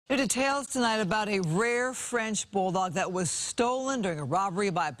New details tonight about a rare French Bulldog that was stolen during a robbery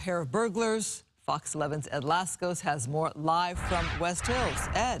by a pair of burglars. Fox 11's Ed Lascos has more live from West Hills.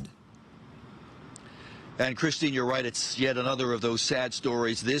 Ed. And Christine, you're right. It's yet another of those sad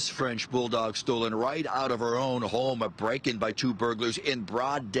stories. This French Bulldog stolen right out of her own home. A break-in by two burglars in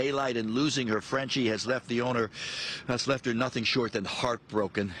broad daylight, and losing her Frenchie has left the owner, has left her nothing short than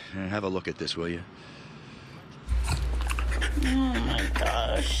heartbroken. Have a look at this, will you? Oh my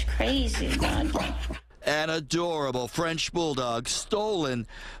gosh, crazy, God. An adorable French Bulldog stolen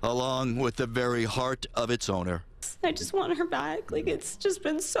along with the very heart of its owner. I just want her back. Like, it's just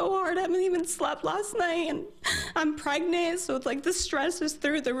been so hard. I haven't even slept last night, and I'm pregnant, so it's like the stress is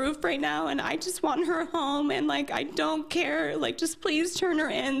through the roof right now, and I just want her home, and like, I don't care. Like, just please turn her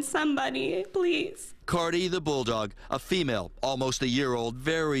in, somebody, please. Cardi the Bulldog, a female, almost a year old,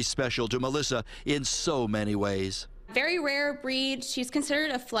 very special to Melissa in so many ways. Very rare breed. She's considered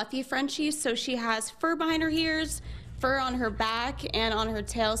a fluffy Frenchie, so she has fur behind her ears, fur on her back and on her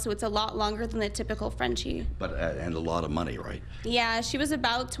tail, so it's a lot longer than the typical Frenchie. But and a lot of money, right? Yeah, she was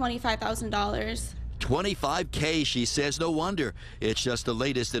about $25,000. $25K, she says. No wonder. It's just the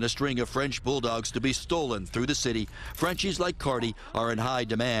latest in a string of French Bulldogs to be stolen through the city. Frenchies like Cardi are in high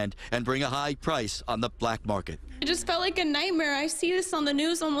demand and bring a high price on the black market. It just felt like a nightmare. I see this on the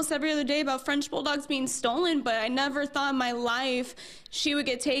news almost every other day about French Bulldogs being stolen, but I never thought in my life she would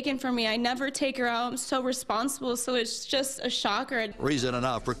get taken from me. I never take her out. I'm so responsible, so it's just a shocker. Reason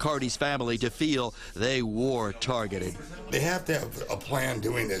enough for Cardi's family to feel they were targeted. They have to have a plan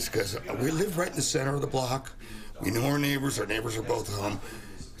doing this because we live right in the center of the block. We know our neighbors are both home.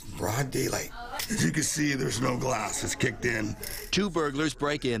 Broad daylight. As you can see, there's no glass. It's kicked in. Two burglars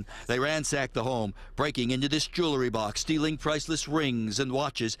break in. They ransack the home, breaking into this jewelry box, stealing priceless rings and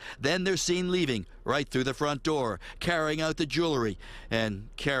watches. Then they're seen leaving right through the front door, carrying out the jewelry and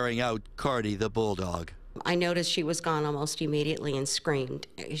carrying out Cardi the Bulldog. I noticed she was gone almost immediately and screamed.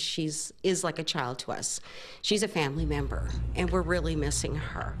 She is like a child to us. She's a family member, and we're really missing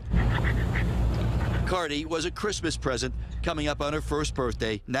her. Cardi was a Christmas present coming up on her first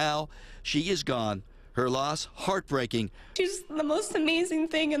birthday. Now she is gone. Her loss, heartbreaking. She's the most amazing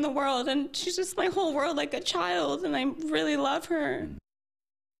thing in the world, and she's just my whole world, like a child, and I really love her.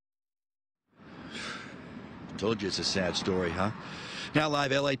 Told you it's a sad story, huh? Now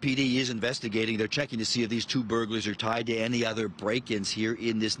live, LAPD is investigating. They're checking to see if these two burglars are tied to any other break-ins here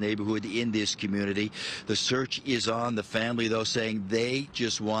in this neighborhood, in this community. The search is on. The family, though, saying they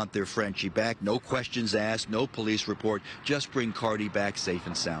just want their Frenchie back. No questions asked, no police report. Just bring Cardi back safe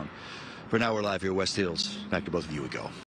and sound. For now, we're live here, West Hills. Back to both of you we go.